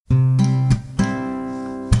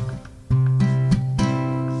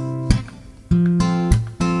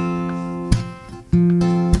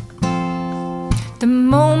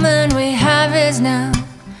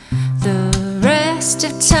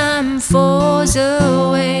falls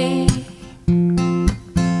away.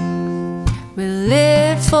 We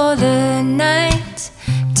lived for the night,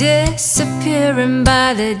 disappearing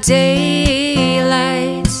by the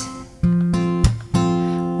daylight.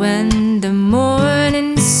 When the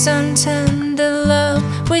morning sun turned to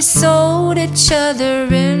love, we sold each other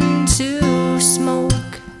into smoke.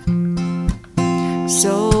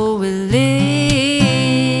 So we lived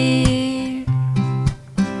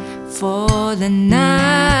for the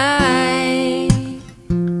night,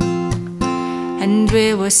 and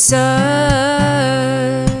we were such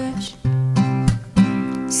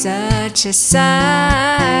a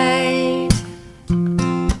sight.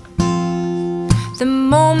 The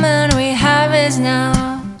moment we have is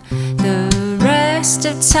now, the rest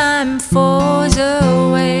of time falls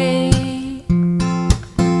away.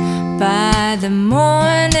 By the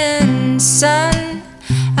morning sun,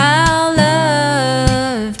 our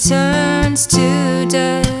love turns to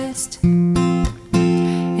dust.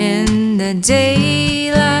 In the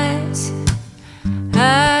daylight,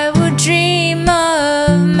 I would dream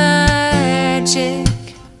of magic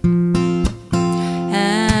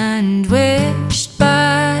and wished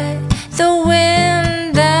by the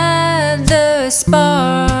wind that the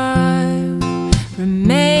spark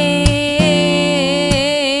remained.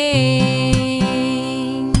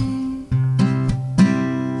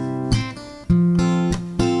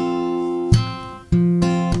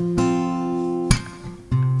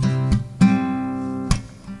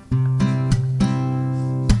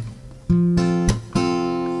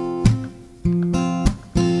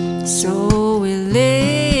 So we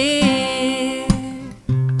live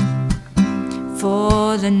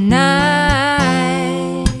for the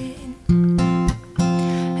night,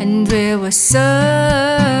 and we were such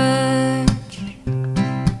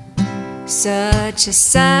a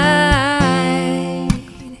sight.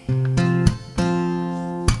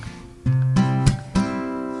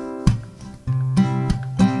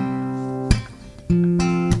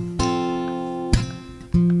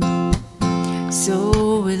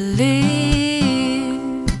 So we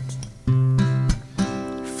lived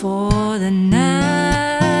for the night,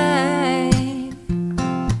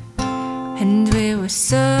 and we were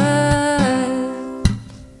such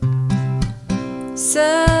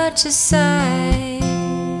a sight.